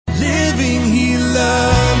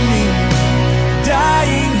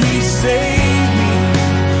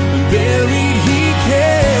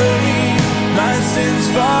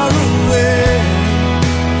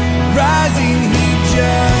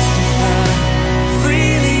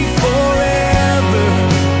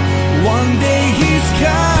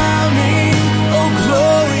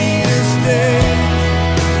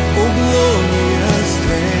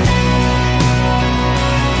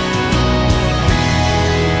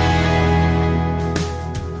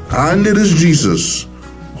And it is Jesus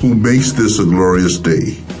who makes this a glorious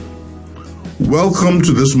day. Welcome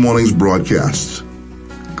to this morning's broadcast.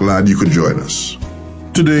 Glad you could join us.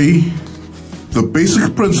 Today, the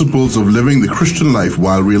basic principles of living the Christian life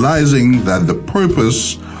while realizing that the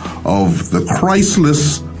purpose of the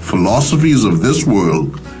Christless philosophies of this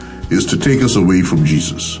world is to take us away from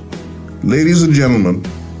Jesus. Ladies and gentlemen,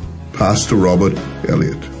 Pastor Robert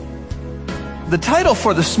Elliott. The title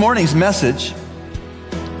for this morning's message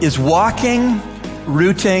is Walking,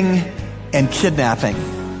 Rooting, and Kidnapping.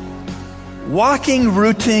 Walking,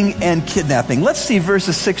 rooting, and kidnapping. Let's see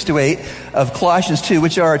verses 6 to 8 of Colossians 2,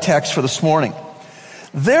 which are our text for this morning.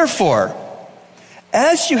 Therefore,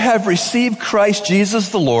 as you have received Christ Jesus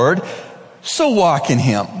the Lord, so walk in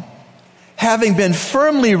him, having been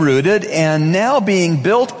firmly rooted and now being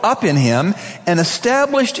built up in him and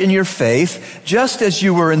established in your faith, just as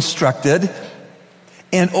you were instructed,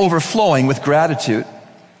 and overflowing with gratitude.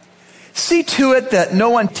 See to it that no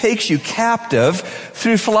one takes you captive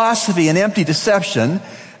through philosophy and empty deception,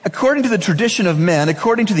 according to the tradition of men,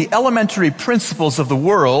 according to the elementary principles of the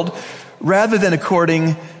world, rather than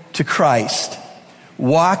according to Christ.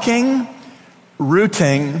 Walking,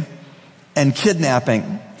 rooting, and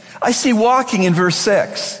kidnapping. I see walking in verse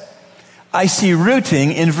 6. I see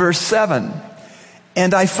rooting in verse 7.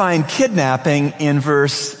 And I find kidnapping in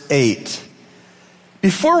verse 8.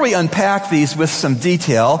 Before we unpack these with some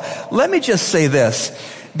detail, let me just say this.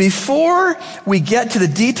 Before we get to the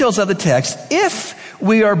details of the text, if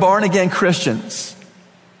we are born-again Christians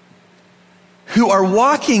who are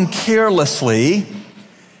walking carelessly,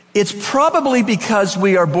 it's probably because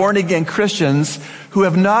we are born-again Christians who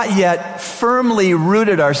have not yet firmly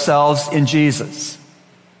rooted ourselves in Jesus.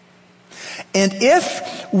 And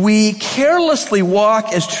if we carelessly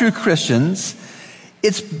walk as true Christians,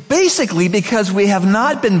 it's basically because we have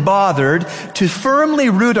not been bothered to firmly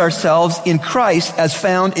root ourselves in Christ as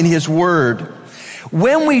found in his word.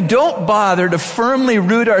 When we don't bother to firmly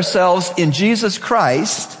root ourselves in Jesus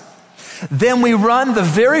Christ, then we run the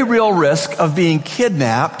very real risk of being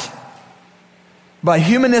kidnapped by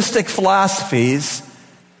humanistic philosophies,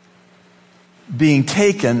 being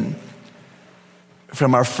taken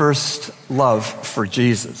from our first love for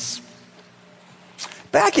Jesus.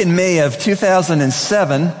 Back in May of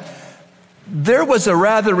 2007, there was a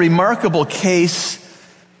rather remarkable case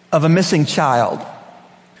of a missing child.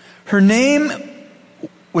 Her name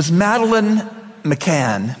was Madeleine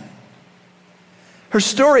McCann. Her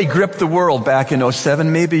story gripped the world back in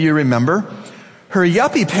 2007, maybe you remember. Her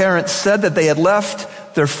yuppie parents said that they had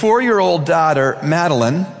left their 4-year-old daughter,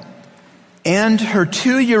 Madeleine, and her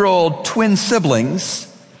 2-year-old twin siblings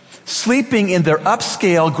sleeping in their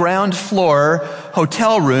upscale ground floor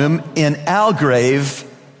hotel room in Algarve,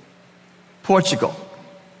 Portugal.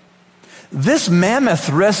 This mammoth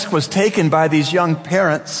risk was taken by these young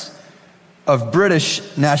parents of British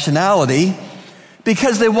nationality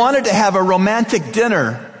because they wanted to have a romantic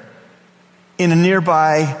dinner in a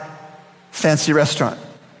nearby fancy restaurant.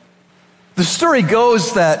 The story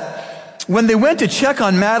goes that when they went to check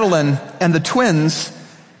on Madeleine and the twins,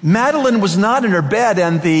 Madeleine was not in her bed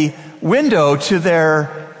and the window to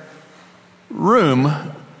their room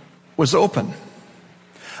was open.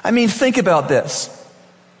 I mean, think about this.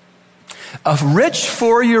 A rich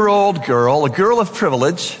 4-year-old girl, a girl of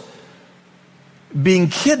privilege, being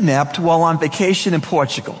kidnapped while on vacation in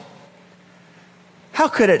Portugal. How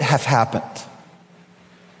could it have happened?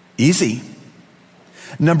 Easy.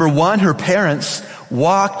 Number one, her parents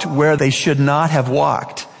walked where they should not have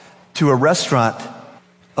walked, to a restaurant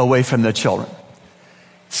away from their children.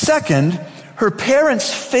 Second, her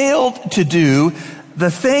parents failed to do the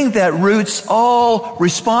thing that roots all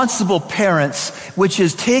responsible parents, which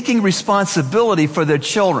is taking responsibility for their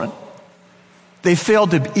children. They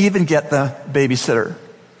failed to even get the babysitter.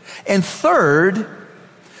 And third,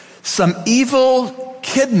 some evil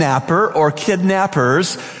kidnapper or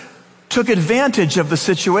kidnappers took advantage of the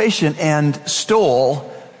situation and stole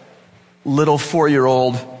little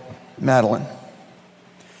 4-year-old Madeleine.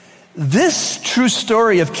 This true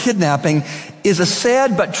story of kidnapping is a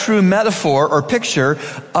sad but true metaphor or picture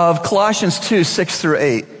of Colossians 2, 6 through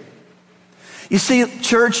 8. You see,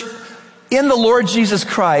 church, in the Lord Jesus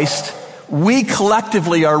Christ, we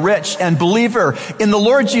collectively are rich. And believer, in the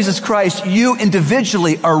Lord Jesus Christ, you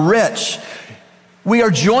individually are rich. We are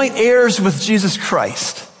joint heirs with Jesus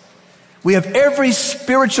Christ. We have every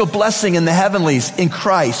spiritual blessing in the heavenlies in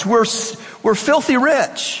Christ. We're filthy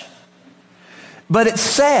rich. But it's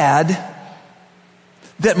sad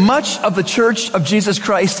that much of the Church of Jesus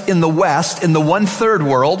Christ in the West, in the 1/3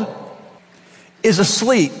 world, is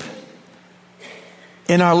asleep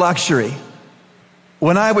in our luxury.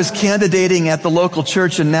 When I was candidating at the local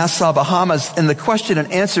church in Nassau, Bahamas, in the question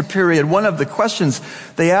and answer period, one of the questions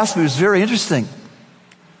they asked me was very interesting.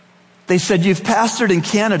 They said, you've pastored in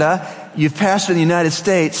Canada, you've pastored in the United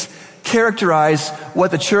States. Characterize what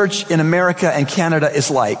the church in America and Canada is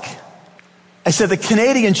like. I said, the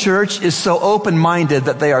Canadian church is so open-minded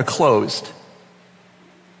that they are closed.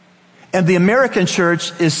 And the American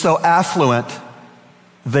church is so affluent,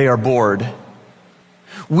 they are bored.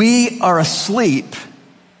 We are asleep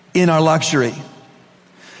in our luxury.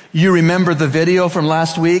 You remember the video from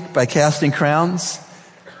last week by Casting Crowns?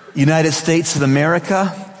 United States of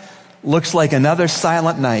America looks like another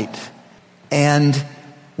silent night. And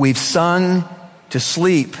we've sung to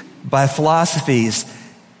sleep by philosophies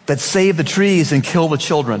that save the trees and kill the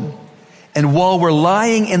children. And while we're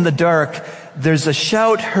lying in the dark, there's a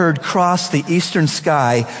shout heard cross the eastern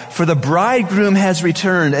sky, for the bridegroom has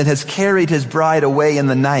returned and has carried his bride away in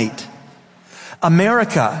the night.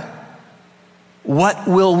 America, what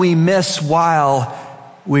will we miss while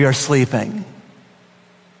we are sleeping?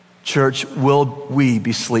 Church, will we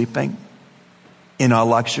be sleeping in our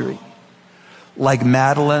luxury? Like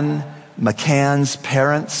Madeline McCann's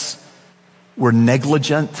parents were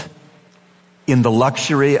negligent in the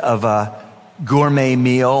luxury of a gourmet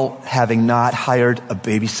meal, having not hired a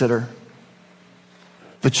babysitter.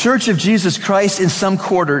 The Church of Jesus Christ in some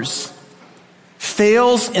quarters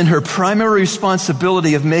fails in her primary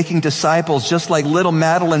responsibility of making disciples, just like little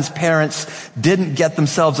Madeline's parents didn't get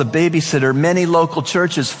themselves a babysitter. Many local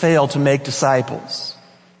churches fail to make disciples.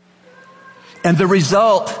 And the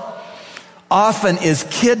result often is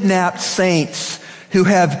kidnapped saints who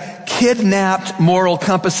have kidnapped moral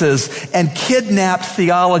compasses and kidnapped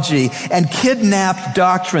theology and kidnapped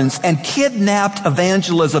doctrines and kidnapped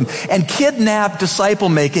evangelism and kidnapped disciple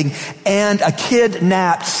making and a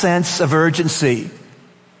kidnapped sense of urgency.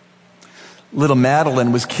 Little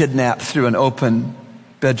Madeline was kidnapped through an open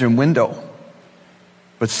bedroom window.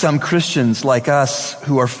 But some Christians like us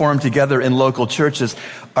who are formed together in local churches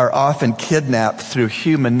are often kidnapped through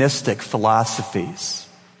humanistic philosophies.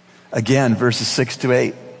 Again, verses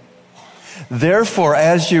 6-8. Therefore,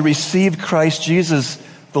 as you received Christ Jesus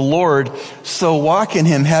the Lord, so walk in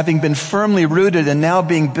him, having been firmly rooted and now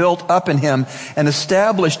being built up in him and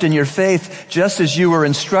established in your faith, just as you were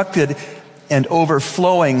instructed, and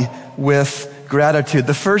overflowing with gratitude.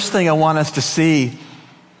 The first thing I want us to see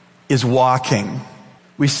is walking.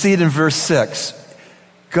 We see it in verse 6.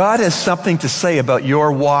 God has something to say about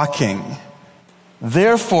your walking.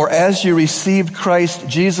 Therefore, as you received Christ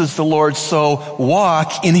Jesus the Lord, so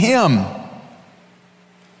walk in him.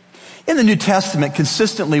 In the New Testament,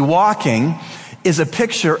 consistently walking is a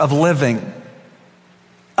picture of living.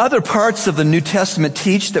 Other parts of the New Testament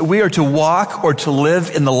teach that we are to walk or to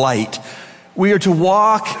live in the light. We are to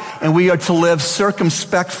walk and we are to live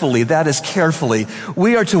circumspectfully, that is carefully.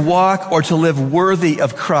 We are to walk or to live worthy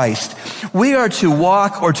of Christ. We are to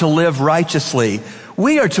walk or to live righteously.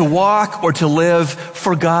 We are to walk or to live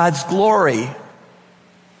for God's glory.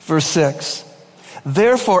 Verse 6.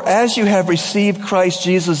 Therefore, as you have received Christ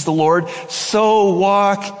Jesus the Lord, so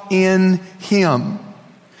walk in him.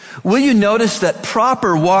 Will you notice that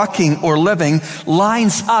proper walking or living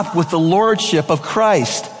lines up with the lordship of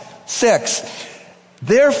Christ? 6.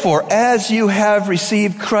 Therefore, as you have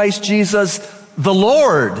received Christ Jesus the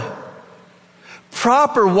Lord,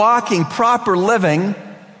 proper walking, proper living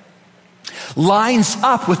lines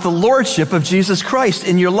up with the lordship of Jesus Christ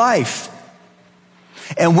in your life.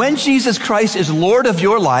 And when Jesus Christ is Lord of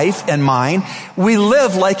your life and mine, we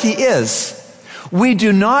live like he is. We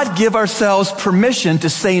do not give ourselves permission to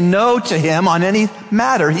say no to him on any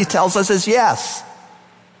matter he tells us is yes.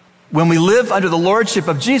 When we live under the lordship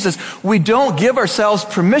of Jesus, we don't give ourselves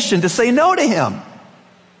permission to say no to him.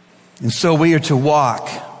 And so we are to walk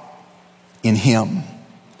in him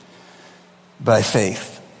by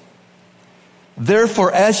faith.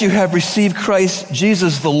 Therefore, as you have received Christ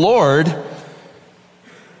Jesus the Lord,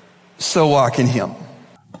 so walk in him.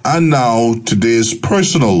 And now, today's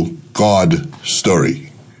personal God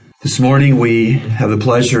story. This morning we have the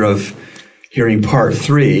pleasure of hearing part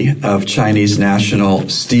 3 of Chinese national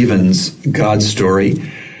Stephen's God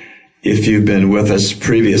story. If you've been with us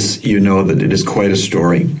previous, you know that it is quite a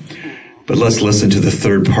story. But let's listen to the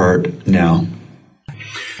third part now.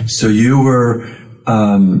 So you were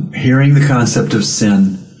hearing the concept of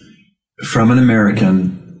sin from an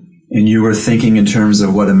American, and you were thinking in terms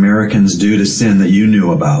of what Americans do to sin that you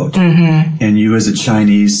knew about. Mm-hmm. And you as a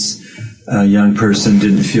Chinese young person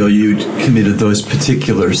didn't feel you committed those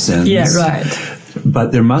particular sins. Yeah, right.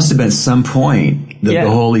 But there must have been some point that the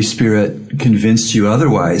Holy Spirit convinced you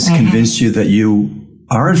otherwise, convinced you that you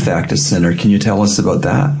are in fact a sinner. Can you tell us about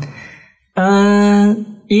that?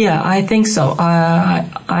 Yeah, I think so.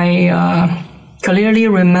 I clearly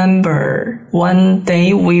remember one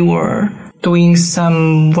day we were doing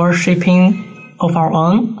some worshiping of our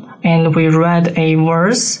own, and we read a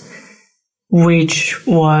verse which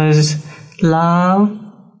was, love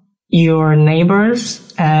your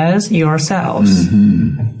neighbors as yourselves.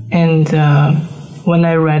 Mm-hmm. And when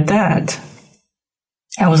I read that,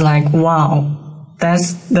 I was like, wow,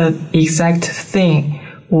 that's the exact thing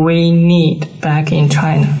we need back in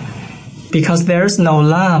China. Because there's no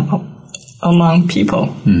love among people.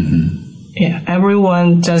 Mm-hmm. Yeah,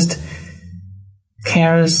 everyone just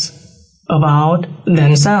cares about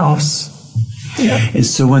themselves. Yeah. And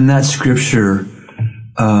so when that scripture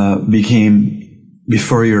became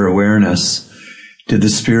before your awareness, did the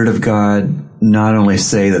Spirit of God not only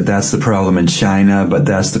say that that's the problem in China, but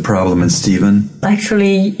that's the problem in Stephen?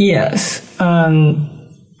 Actually, yes.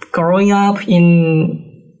 Growing up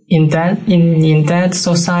in that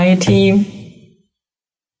society,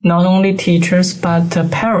 not only teachers but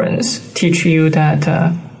parents teach you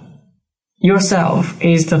that yourself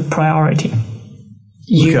is the priority.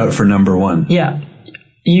 Look out for number one. Yeah,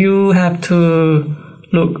 you have to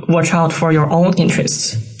watch out for your own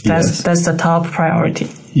interests. That's the top priority.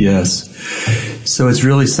 Yes. So it's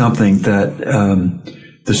really something that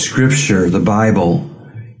the Scripture, the Bible,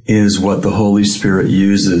 is what the Holy Spirit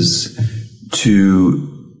uses to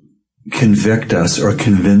convict us or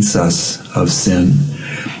convince us of sin.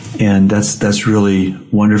 And that's really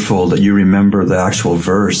wonderful that you remember the actual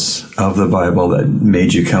verse of the Bible that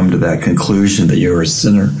made you come to that conclusion that you're a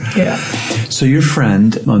sinner. Yeah. So your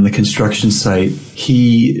friend on the construction site,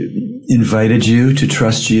 he invited you to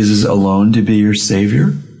trust Jesus alone to be your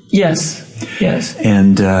Savior? Yes. Yes.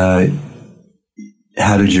 And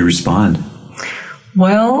how did you respond?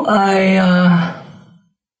 Well, I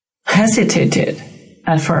hesitated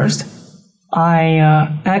at first. I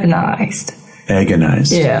agonized.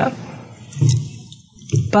 Agonized. Yeah.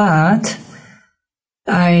 But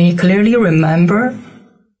I clearly remember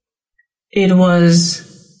it was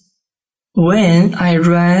when I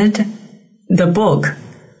read the book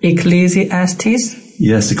Ecclesiastes.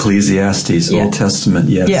 Yes, Ecclesiastes, yeah. Old Testament,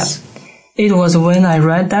 yes. Yeah. It was when I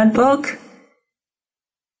read that book,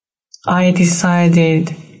 I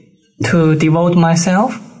decided to devote my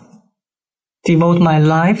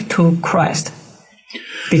life to Christ.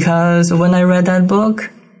 Because when I read that book,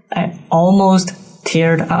 I almost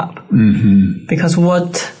teared up. Mm-hmm. Because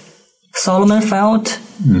what Solomon felt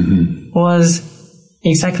was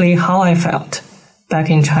exactly how I felt back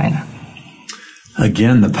in China.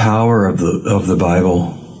 Again, the power of the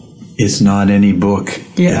Bible is not any book.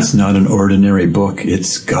 Yeah. It's not an ordinary book.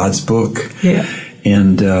 It's God's book. Yeah.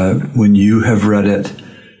 And when you have read it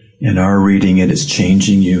and are reading it, it's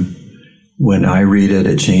changing you. When I read it,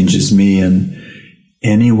 it changes me. And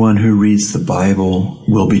anyone who reads the Bible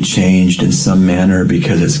will be changed in some manner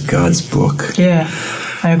because it's God's book. Yeah,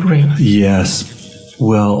 I agree. Yes.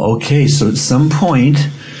 Well, okay. So at some point,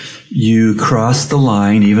 you crossed the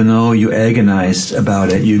line, even though you agonized about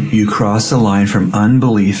it, you crossed the line from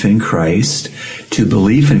unbelief in Christ to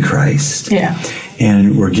belief in Christ. Yeah.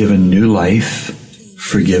 And were given new life,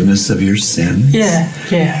 forgiveness of your sins. Yeah,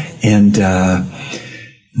 yeah. And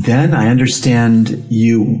then I understand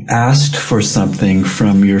you asked for something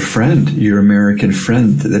from your friend, your American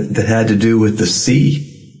friend, that had to do with the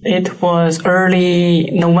sea. It was early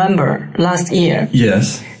November last year.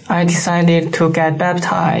 Yes. I decided to get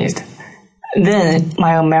baptized. Then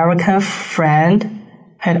my American friend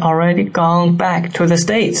had already gone back to the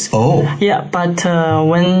States. Oh. Yeah, but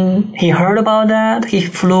when he heard about that, he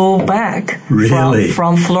flew back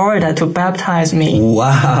from Florida to baptize me.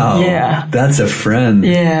 Wow. Yeah. That's a friend.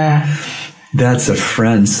 Yeah. That's a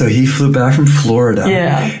friend. So he flew back from Florida.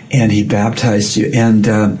 Yeah. And he baptized you. And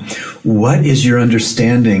what is your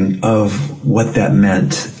understanding of what that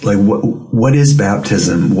meant? Like, what is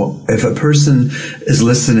baptism? If a person is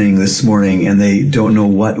listening this morning and they don't know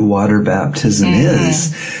what water baptism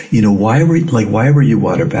is, why were you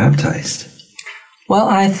water baptized? Well,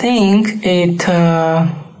 I think it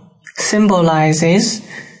symbolizes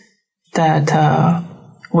that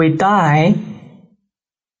we die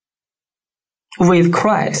with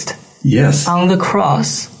Christ. Yes. On the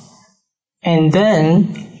cross. And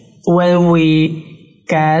then when we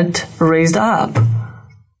get raised up,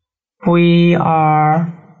 we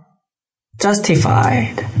are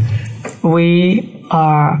justified. We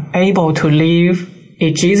are able to live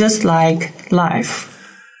a Jesus-like life.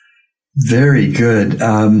 Very good.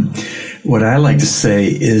 What I like to say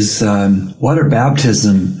is water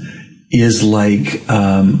baptism is like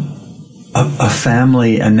a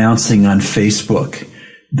family announcing on Facebook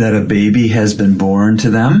that a baby has been born to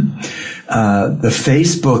them. The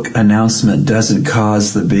Facebook announcement doesn't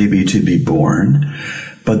cause the baby to be born,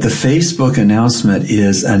 but the Facebook announcement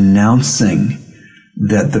is announcing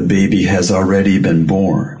that the baby has already been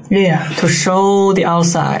born. Yeah, to show the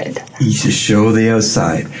outside. To show the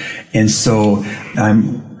outside. And so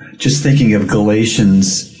I'm just thinking of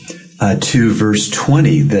Galatians 2 verse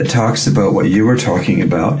 20 that talks about what you were talking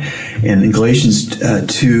about. And in Galatians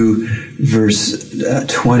 2 verse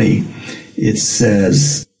 20, it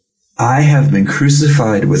says, I have been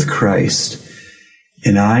crucified with Christ,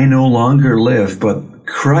 and I no longer live, but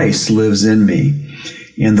Christ lives in me.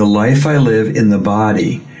 In the life I live in the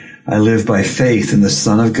body, I live by faith in the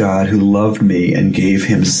Son of God who loved me and gave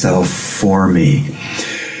himself for me.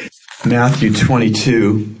 Matthew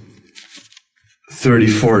 22,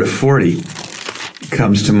 34 to 40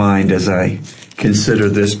 comes to mind as I consider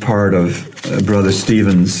this part of Brother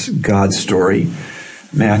Stephen's God story.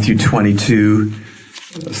 Matthew 22,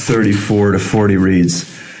 34 to 40 reads,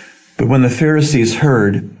 But when the Pharisees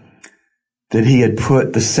heard that he had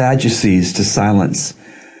put the Sadducees to silence,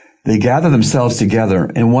 they gathered themselves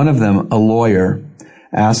together, and one of them, a lawyer,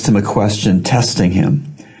 asked him a question, testing him.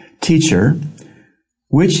 Teacher,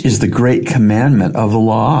 which is the great commandment of the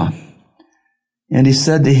law? And he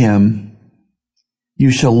said to him,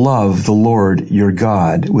 You shall love the Lord your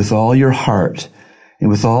God with all your heart, and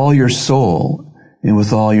with all your soul, and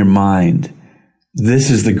with all your mind.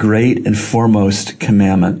 This is the great and foremost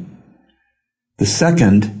commandment. The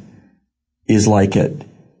second is like it.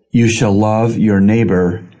 You shall love your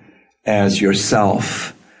neighbor as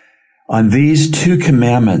yourself. On these two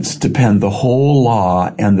commandments depend the whole law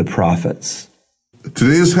and the prophets.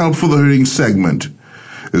 Today's Help for the Hurting segment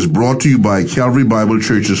is brought to you by Calvary Bible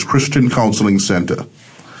Church's Christian Counseling Center.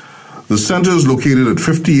 The center is located at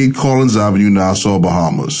 58 Collins Avenue, Nassau,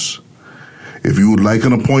 Bahamas. If you would like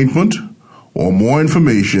an appointment or more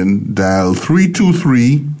information, dial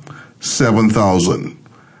 323-7000.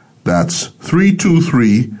 That's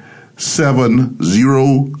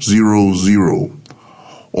 323-7000.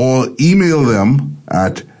 Or email them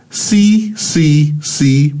at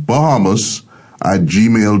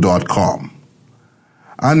cccbahamas@gmail.com.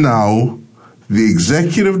 And now, the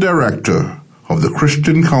Executive Director of the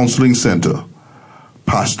Christian Counseling Center,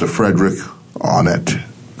 Pastor Fredrick Arnett.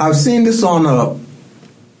 I've seen this on a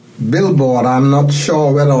billboard. I'm not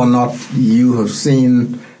sure whether or not you have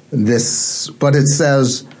seen this, but it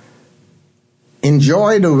says,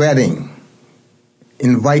 Enjoy the wedding.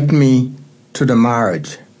 Invite me to the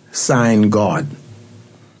marriage. Sign God.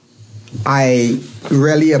 I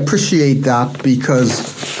really appreciate that because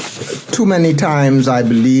too many times I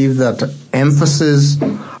believe that emphasis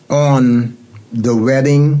on the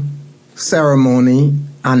wedding ceremony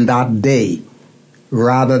and that day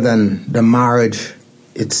rather than the marriage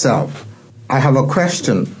itself. I have a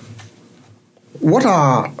question. What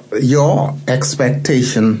are your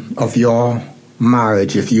expectations of your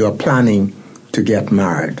marriage if you are planning to get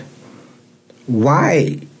married?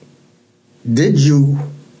 Why did you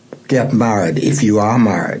get married if you are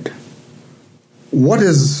married? What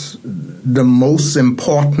is the most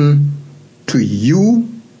important to you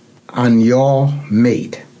and your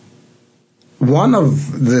mate? One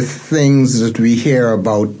of the things that we hear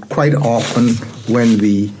about quite often when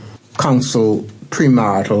we counsel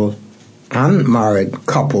premarital and married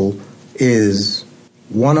couple is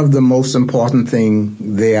one of the most important things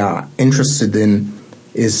they are interested in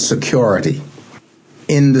is security.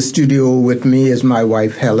 In the studio with me is my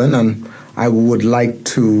wife Helen, and I would like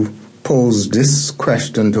to pose this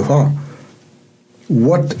question to her.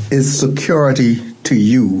 What is security to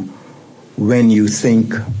you when you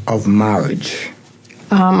think of marriage?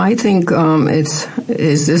 I think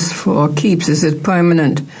is this for keeps? Is it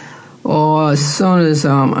permanent? Or as soon as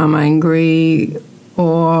I'm angry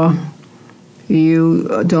or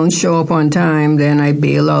you don't show up on time, then I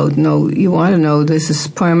bail out. No, you want to know this is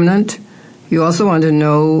permanent. You also want to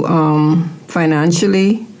know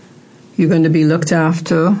financially you're going to be looked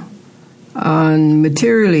after, and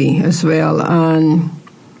materially as well. And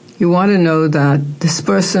you want to know that this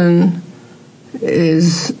person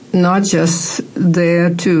is not just there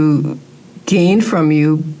to gain from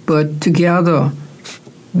you, but together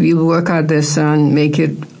we'll work at this and make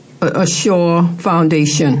it a sure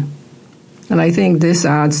foundation. And I think this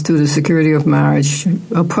adds to the security of marriage,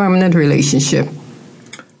 a permanent relationship.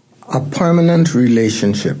 A permanent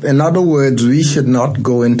relationship. In other words, we should not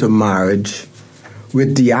go into marriage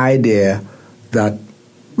with the idea that,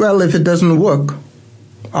 well, if it doesn't work,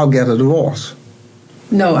 I'll get a divorce.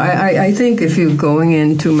 No, I think if you're going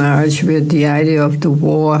into marriage with the idea of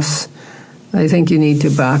divorce, I think you need to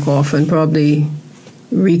back off and probably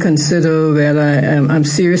reconsider whether I'm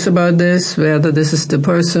serious about this, whether this is the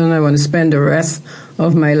person I want to spend the rest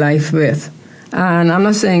of my life with. And I'm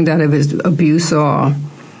not saying that if it's abuse or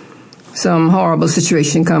some horrible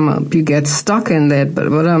situation come up, you get stuck in that.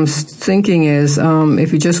 But what I'm thinking is,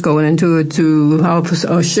 if you're just going into it to help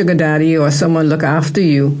a sugar daddy or someone look after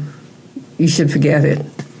you, you should forget it.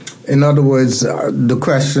 In other words, the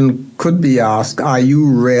question could be asked, are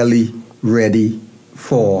you really ready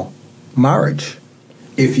for marriage?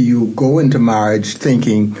 If you go into marriage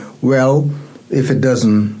thinking, well, if it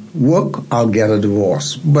doesn't work, I'll get a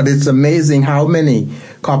divorce. But it's amazing how many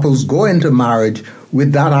couples go into marriage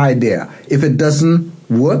with that idea. If it doesn't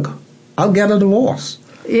work, I'll get a divorce.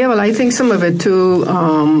 Yeah, well, I think some of it too,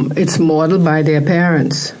 it's modeled by their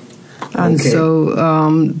parents. And Okay. so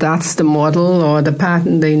that's the model or the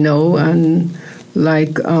pattern they know. And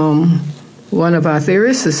like one of our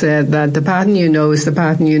theorists has said that the pattern you know is the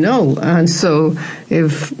pattern you know. And so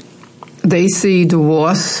if they see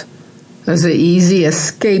divorce as an easy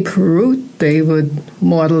escape route, they would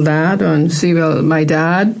model that and see, well, my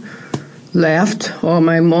dad left or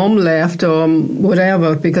my mom left or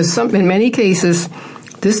whatever, because in many cases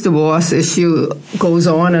this divorce issue goes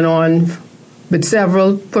on and on with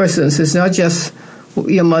several persons. It's not just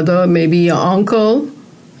your mother, maybe your uncle.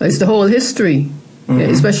 It's the whole history,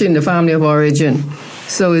 especially in the family of origin.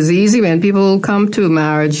 So it's easy when people come to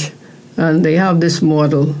marriage and they have this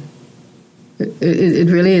model. It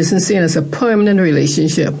really isn't seen as a permanent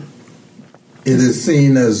relationship. It is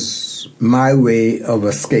seen as my way of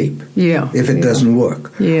escape. Yeah. If it doesn't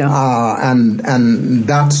work. Yeah. And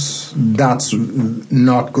that's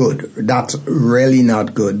not good. That's really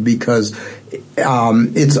not good, because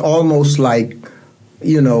it's almost like,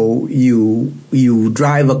 you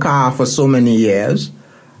drive a car for so many years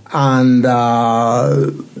and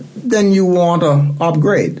then you want to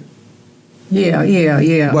upgrade.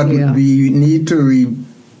 Yeah. But we need to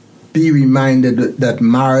be reminded that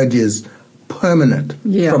marriage is permanent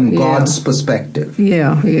from God's perspective.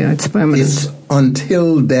 Yeah, it's permanent. It's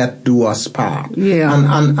until death do us part. Yeah.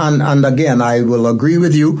 And again, I will agree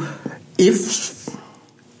with you. If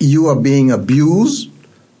you are being abused,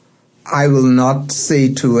 I will not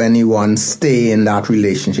say to anyone, stay in that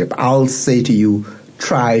relationship. I'll say to you,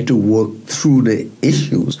 try to work through the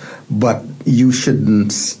issues, but you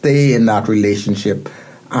shouldn't stay in that relationship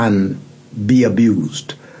and be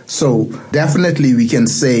abused. So definitely we can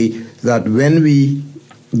say that when we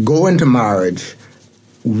go into marriage,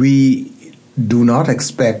 we do not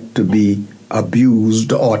expect to be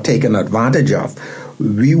abused or taken advantage of.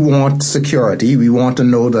 We want security. We want to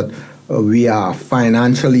know that we are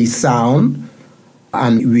financially sound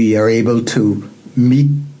and we are able to meet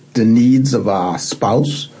the needs of our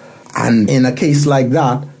spouse. And in a case like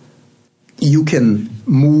that, you can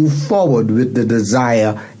move forward with the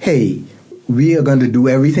desire, hey, we are going to do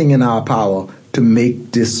everything in our power to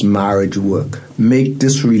make this marriage work, make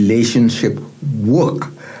this relationship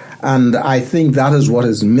work. And I think that is what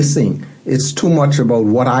is missing. It's too much about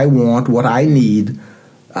what I want, what I need,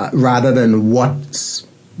 rather than what's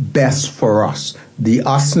best for us. The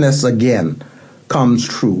usness, again, comes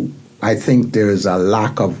true. I think there is a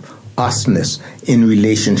lack of usness in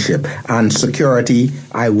relationship, and security,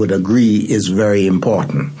 I would agree, is very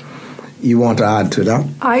important. You want to add to that?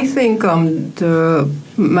 I think the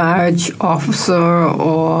marriage officer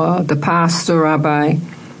or the pastor, rabbi,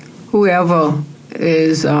 whoever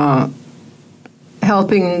is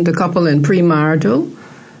helping the couple in premarital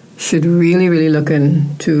should really, really look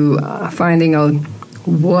into finding out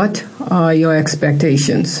what are your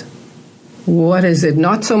expectations. What is it?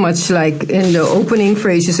 Not so much like in the opening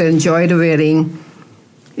phrase you said, enjoy the wedding,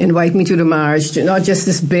 invite me to the marriage, not just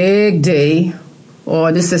this big day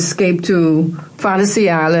or this escape to Fantasy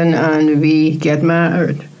Island and we get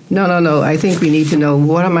married. No. I think we need to know,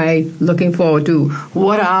 what am I looking forward to?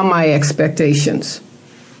 What are my expectations?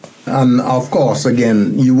 And of course,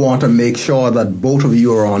 again, you want to make sure that both of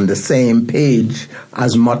you are on the same page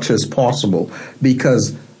as much as possible,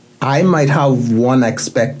 because I might have one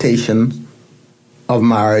expectation of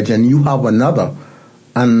marriage and you have another,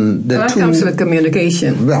 and that comes with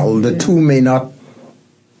communication. Well, the two may not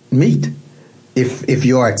meet if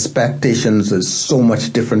your expectations is so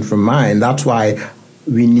much different from mine. That's why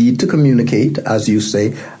we need to communicate, as you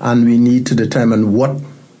say, and we need to determine what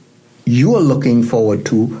you are looking forward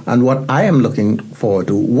to and what I am looking forward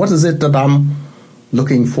to. What is it that I'm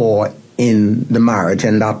looking for in the marriage?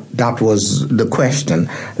 And that was the question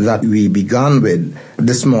that we began with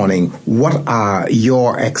this morning. What are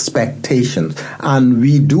your expectations? And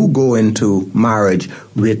we do go into marriage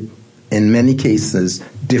with, in many cases,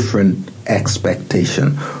 different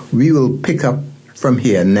expectation. We will pick up from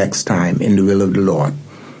here next time in the will of the Lord.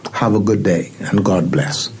 Have a good day and God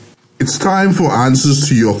bless. It's time for answers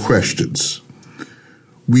to your questions.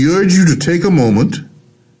 We urge you to take a moment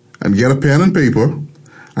and get a pen and paper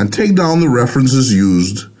and take down the references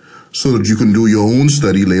used so that you can do your own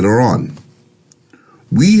study later on.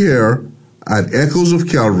 We here at Echoes of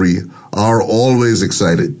Calvary are always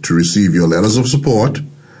excited to receive your letters of support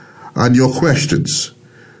and your questions,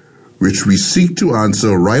 which we seek to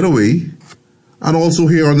answer right away and also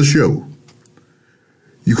here on the show.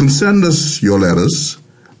 You can send us your letters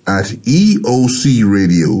at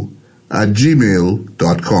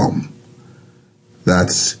eocradio@gmail.com.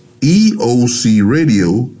 That's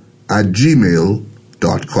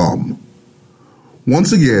eocradio@gmail.com.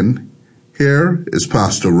 Once again, here is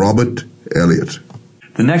Pastor Robert Elliott.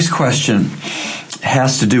 The next question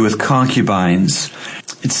has to do with concubines.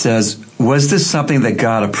 It says, was this something that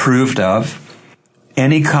God approved of?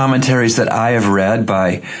 Any commentaries that I have read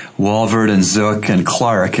by Walvoord and Zook and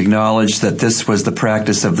Clark acknowledge that this was the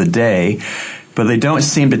practice of the day, but they don't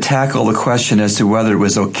seem to tackle the question as to whether it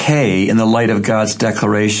was okay in the light of God's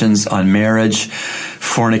declarations on marriage,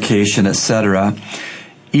 fornication, etc.,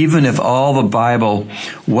 even if all the Bible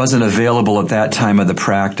wasn't available at that time of the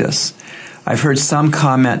practice. I've heard some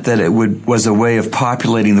comment that it was a way of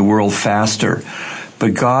populating the world faster,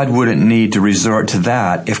 but God wouldn't need to resort to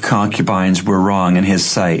that if concubines were wrong in his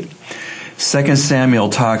sight. 2 Samuel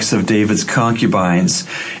talks of David's concubines,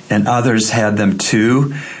 and others had them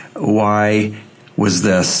too. Why was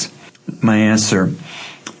this? My answer,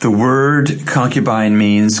 the word concubine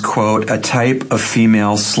means, quote, a type of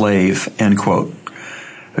female slave, end quote.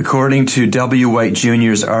 According to W. White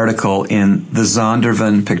Jr.'s article in the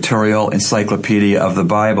Zondervan Pictorial Encyclopedia of the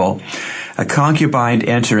Bible, a concubine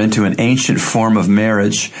entered into an ancient form of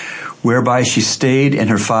marriage whereby she stayed in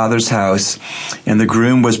her father's house and the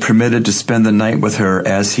groom was permitted to spend the night with her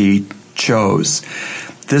as he chose.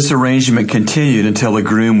 This arrangement continued until the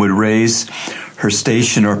groom would raise her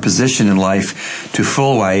station or position in life to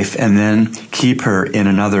full wife and then keep her in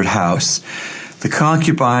another house. The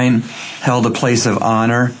concubine held a place of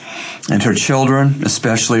honor, and her children,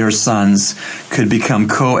 especially her sons, could become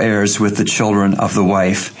co-heirs with the children of the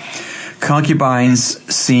wife. Concubines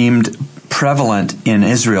seemed prevalent in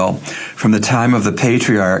Israel from the time of the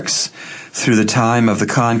patriarchs through the time of the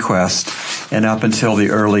conquest and up until the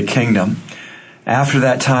early kingdom. After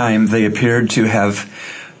that time, they appeared to have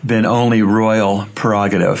been only royal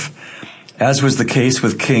prerogative, as was the case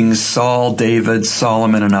with Kings Saul, David,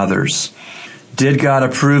 Solomon, and others. Did God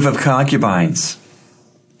approve of concubines?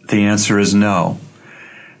 The answer is no.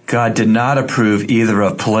 God did not approve either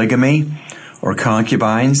of polygamy or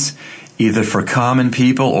concubines, either for common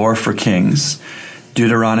people or for kings.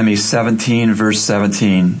 Deuteronomy 17, verse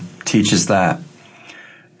 17 teaches that.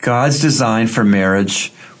 God's design for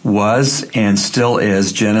marriage was and still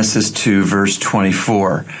is Genesis 2, verse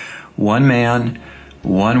 24. One man,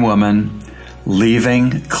 one woman,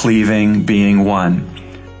 leaving, cleaving, being one.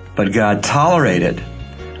 But God tolerated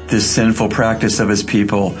this sinful practice of his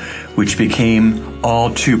people, which became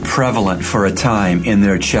all too prevalent for a time in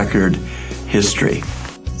their checkered history.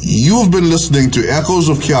 You have been listening to Echoes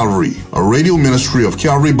of Calvary, a radio ministry of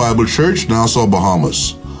Calvary Bible Church, Nassau,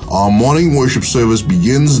 Bahamas. Our morning worship service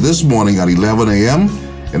begins this morning at 11 a.m.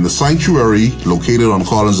 in the sanctuary located on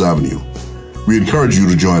Collins Avenue. We encourage you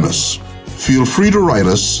to join us. Feel free to write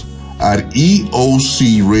us at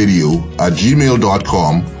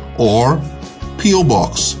eocradio@gmail.com or P.O.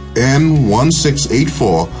 Box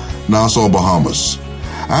N1684, Nassau, Bahamas.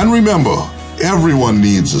 And remember, everyone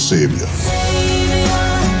needs a Savior.